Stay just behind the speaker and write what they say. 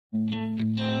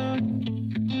Welcome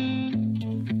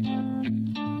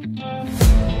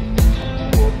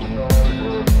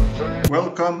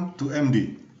to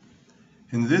MD.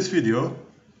 In this video,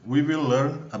 we will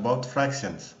learn about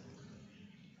fractions.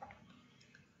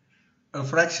 A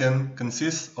fraction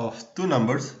consists of two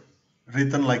numbers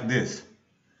written like this.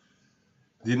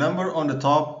 The number on the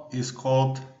top is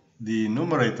called the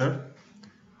numerator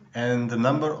and the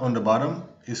number on the bottom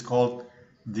is called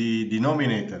the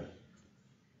denominator.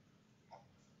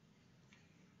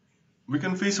 We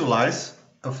can visualize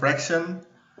a fraction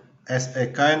as a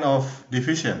kind of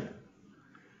division.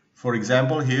 For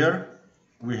example, here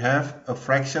we have a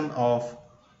fraction of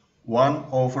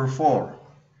 1/4.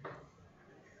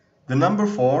 The number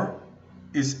 4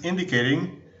 is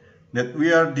indicating that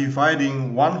we are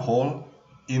dividing one whole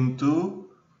into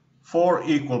 4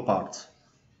 equal parts.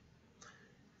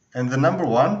 And the number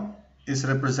 1 is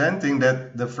representing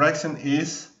that the fraction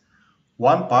is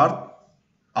one part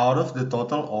out of the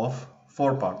total of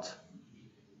 4 parts.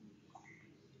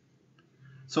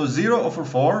 So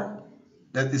 0/4,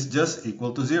 that is just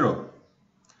equal to 0.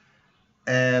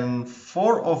 And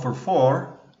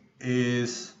 4/4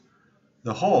 is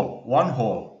the whole, one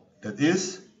whole, that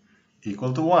is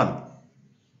equal to 1.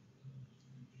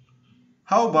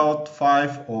 How about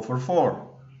 5/4?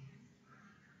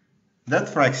 That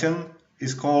fraction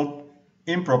is called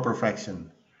improper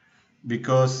fraction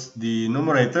because the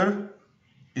numerator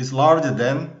is larger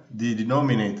than the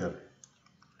denominator,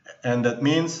 and that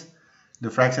means the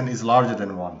fraction is larger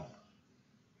than 1.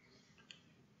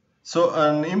 So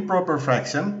an improper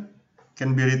fraction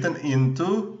can be written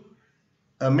into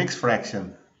a mixed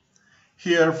fraction.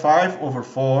 Here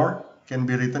 5/4 can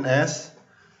be written as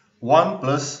 1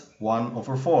 plus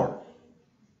 1/4.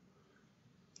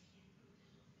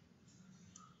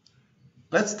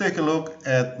 Let's take a look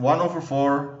at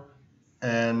 1/4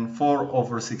 and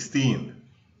 4/16.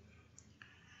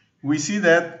 We see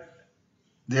that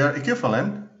they are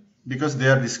equivalent because they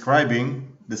are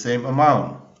describing the same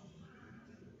amount.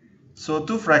 So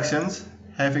two fractions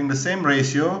having the same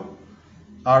ratio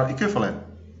are equivalent.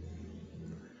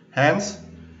 Hence,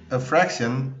 a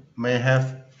fraction may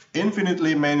have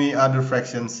infinitely many other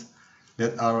fractions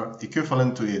that are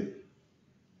equivalent to it.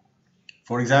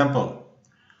 For example,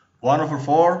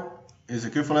 1/4 is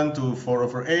equivalent to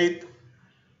 4/8,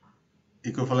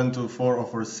 equivalent to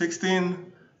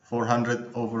 4/16,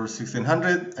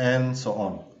 400/1600, and so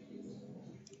on.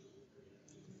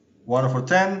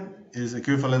 1/10 is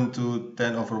equivalent to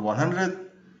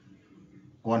 10/100,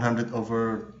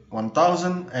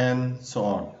 100/1000, and so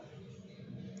on.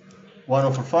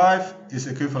 1/5 is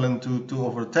equivalent to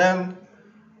 2/10,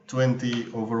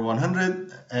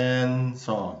 20/100, and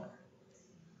so on.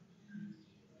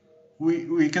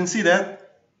 We can see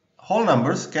that whole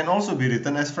numbers can also be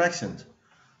written as fractions.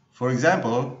 For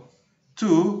example,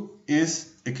 2 is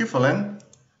equivalent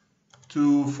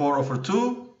to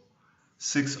 4/2,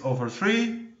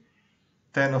 6/3,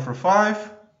 10/5,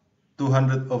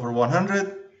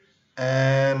 200/100,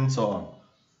 and so on.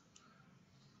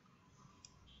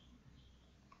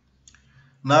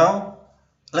 Now,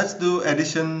 let's do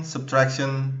addition,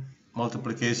 subtraction,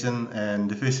 multiplication, and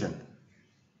division.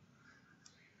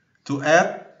 To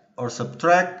add or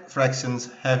subtract fractions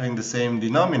having the same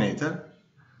denominator,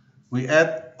 we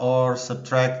add or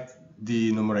subtract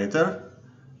the numerator,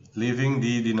 leaving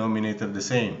the denominator the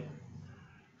same.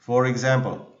 For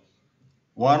example,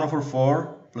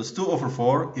 1/4 plus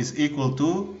 2/4 is equal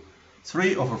to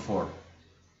 3/4.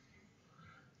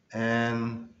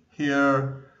 And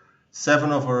here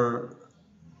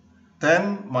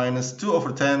 7/10 minus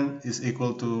 2/10 is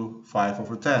equal to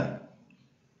 5/10.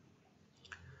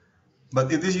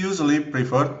 But it is usually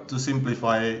preferred to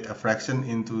simplify a fraction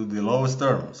into the lowest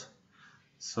terms.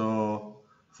 So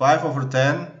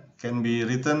 5/10 can be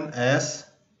written as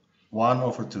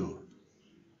 1/2.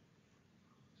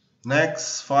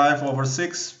 Next,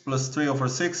 5/6 plus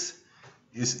 3/6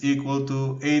 is equal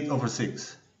to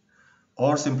 8/6.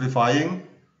 Or simplifying,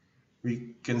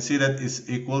 we can see that is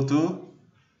equal to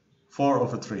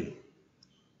 4/3.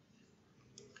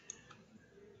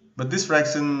 But this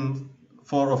fraction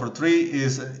 4/3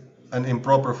 is an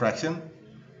improper fraction,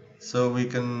 so we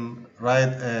can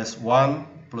write as 1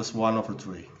 plus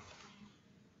 1/3.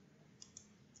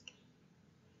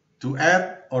 To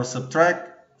add or subtract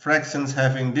fractions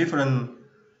having different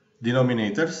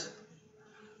denominators,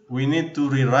 we need to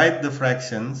rewrite the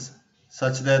fractions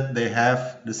such that they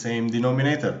have the same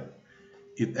denominator.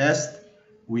 It is,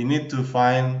 we need to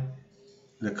find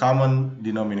the common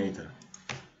denominator.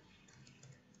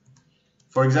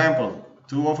 For example,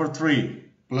 2/3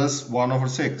 plus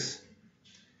 1/6.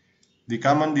 The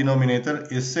common denominator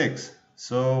is 6,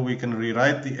 so we can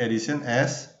rewrite the addition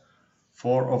as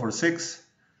 4 over 6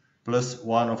 plus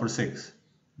 1 over 6.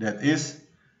 That is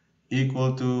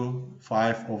equal to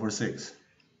 5 over 6.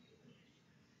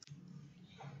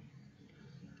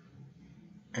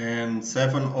 And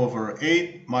 7 over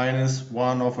 8 minus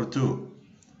 1 over 2.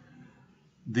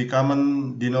 The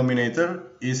common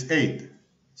denominator is 8.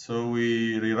 So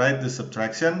we rewrite the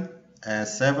subtraction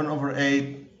as 7 over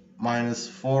 8 minus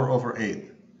 4 over 8.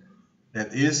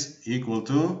 That is equal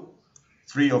to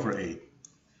 3 over 8.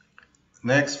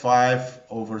 Next, 5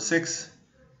 over 6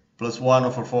 plus 1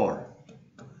 over 4.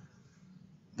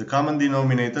 The common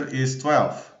denominator is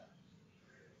 12.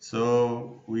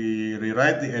 So we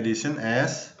rewrite the addition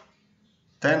as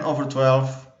 10 over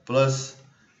 12 plus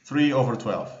 3 over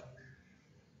 12.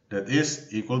 That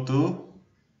is equal to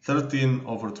 13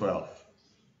 over 12.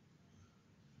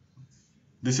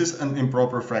 This is an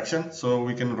improper fraction, so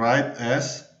we can write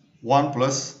as 1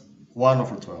 plus 1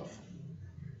 over 12.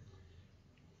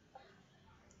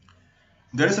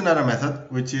 There is another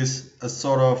method which is a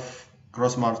sort of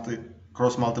cross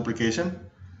multiplication.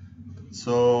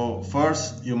 So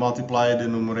first you multiply the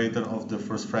numerator of the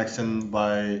first fraction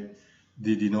by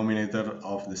the denominator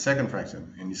of the second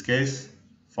fraction. In this case,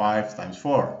 5 times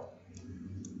 4.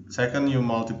 Second, you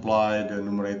multiply the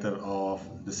numerator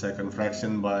of the second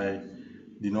fraction by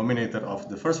denominator of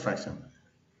the first fraction.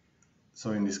 So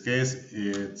in this case,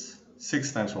 it's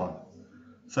 6 times 1.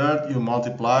 Third, you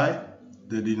multiply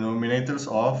the denominators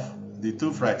of the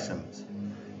two fractions.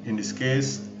 In this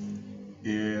case,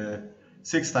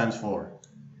 6 times 4.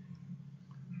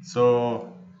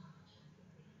 So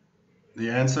the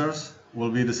answers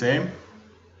will be the same.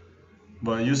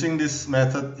 But using this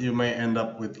method, you may end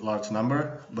up with large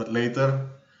number, but later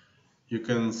you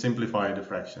can simplify the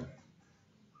fraction.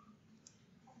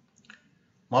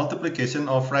 Multiplication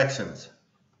of fractions.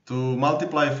 To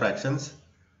multiply fractions,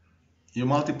 you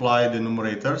multiply the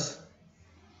numerators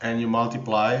and you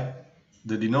multiply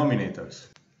the denominators.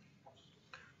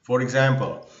 For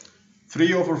example,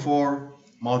 3 over 4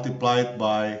 multiplied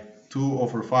by 2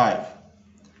 over 5.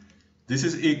 This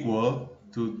is equal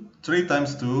to 3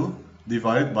 times 2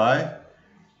 divided by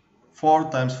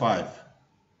 4 times 5.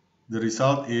 The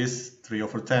result is 3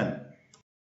 over 10.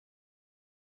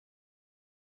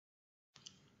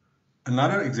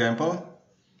 Another example,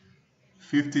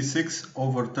 56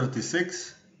 over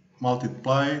 36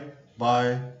 multiplied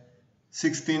by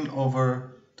 16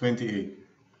 over 28.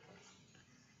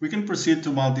 We can proceed to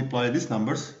multiply these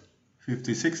numbers.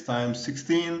 56 times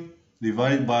 16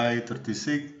 divided by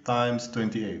 36 times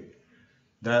 28.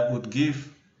 That would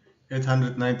give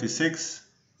 896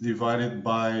 divided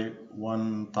by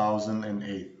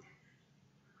 1008.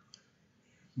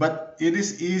 But it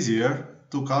is easier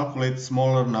to calculate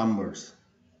smaller numbers.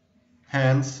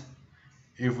 Hence,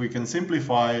 if we can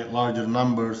simplify larger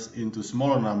numbers into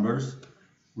smaller numbers,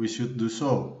 we should do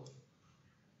so.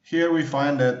 Here we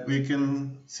find that we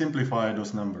can simplify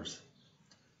those numbers.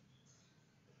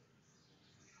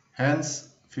 Hence,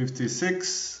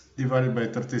 56 divided by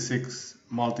 36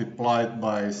 multiplied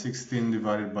by 16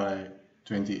 divided by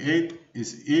 28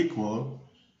 is equal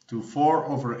to 4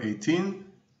 over 18.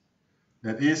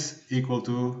 That is equal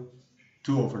to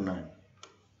 2 over 9.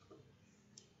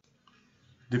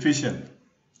 Division.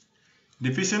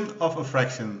 Division of a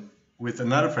fraction with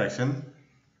another fraction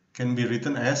can be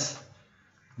written as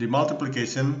the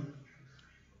multiplication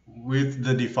with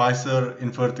the divisor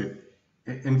inverted.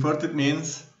 Inverted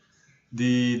means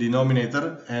the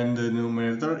denominator and the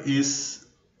numerator is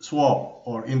swap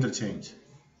or interchange.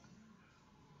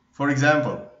 For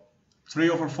example,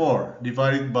 3 over 4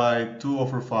 divided by 2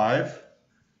 over 5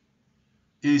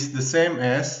 is the same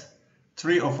as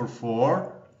 3 over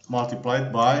 4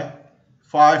 multiplied by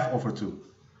 5 over 2.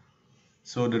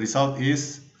 So the result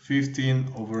is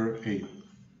 15 over 8.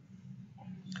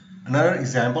 Another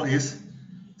example is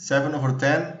 7 over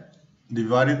 10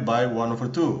 divided by 1 over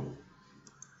 2.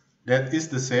 That is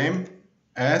the same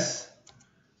as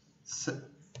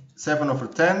 7 over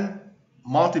 10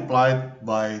 multiplied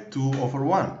by 2 over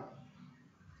 1.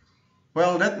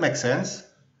 Well, that makes sense.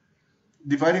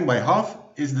 Dividing by half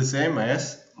is the same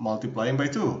as multiplying by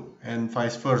 2 and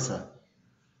vice versa.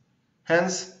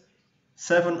 Hence,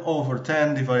 7 over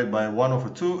 10 divided by 1 over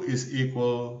 2 is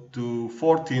equal to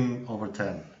 14 over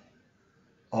 10.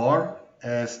 Or,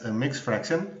 as a mixed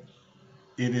fraction,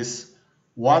 it is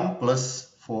 1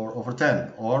 plus 4 over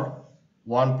 10 or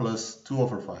 1 plus 2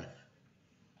 over 5.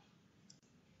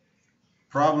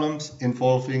 Problems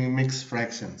involving mixed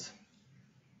fractions.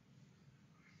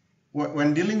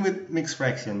 When dealing with mixed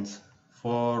fractions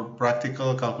for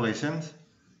practical calculations,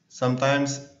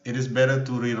 sometimes it is better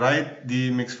to rewrite the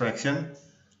mixed fraction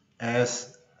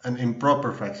as an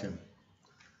improper fraction.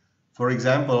 For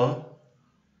example,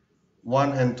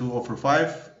 1 and 2 over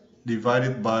 5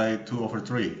 divided by 2 over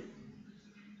 3.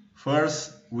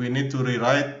 First, we need to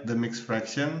rewrite the mixed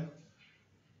fraction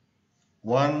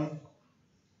 1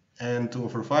 and 2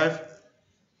 over 5.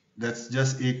 That's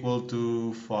just equal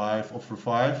to 5 over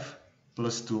 5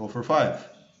 plus 2 over 5.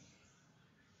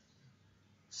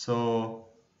 So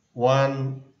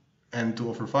 1 and 2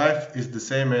 over 5 is the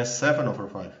same as 7 over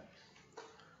 5.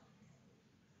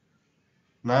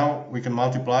 Now we can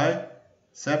multiply.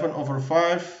 7 over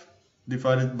 5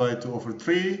 divided by 2 over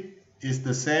 3 is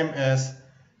the same as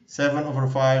 7 over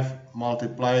 5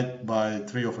 multiplied by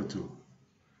 3 over 2.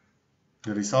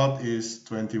 The result is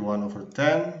 21 over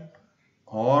 10,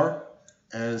 or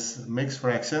as mixed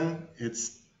fraction,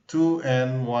 it's 2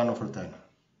 and 1 over 10.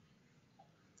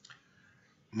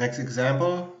 Next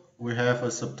example, we have a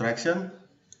subtraction.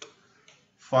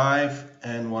 5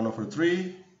 and 1 over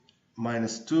 3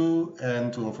 minus 2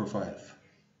 and 2 over 5.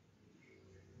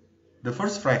 The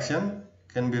first fraction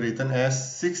can be written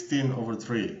as 16 over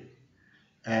 3,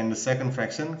 and the second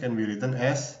fraction can be written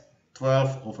as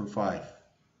 12 over 5.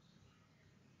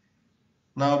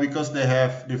 Now, because they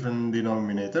have different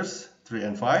denominators, 3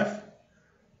 and 5,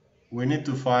 we need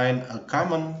to find a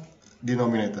common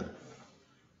denominator,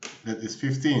 that is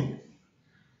 15.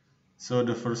 So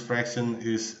the first fraction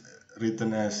is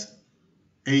written as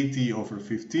 80 over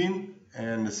 15,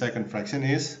 and the second fraction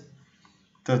is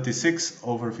 36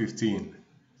 over 15.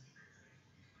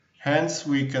 Hence,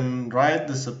 we can write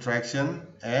the subtraction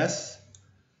as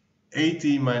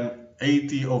 80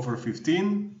 over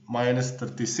 15 minus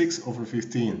 36 over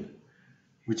 15,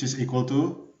 which is equal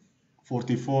to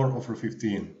 44 over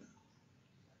 15.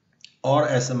 Or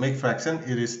as a mixed fraction,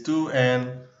 it is 2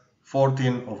 and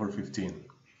 14 over 15.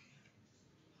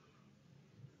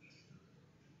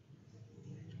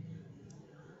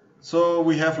 So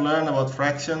we have learned about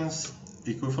fractions,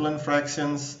 equivalent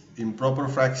fractions, improper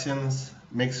fractions,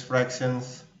 mixed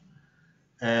fractions,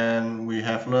 and we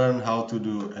have learned how to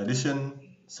do addition,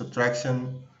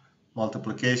 subtraction,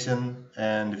 multiplication,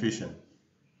 and division.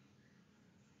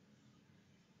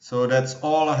 So that's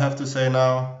all I have to say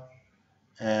now,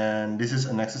 and this is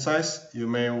an exercise. You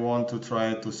may want to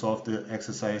try to solve the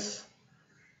exercise,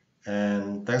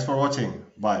 and thanks for watching.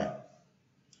 Bye.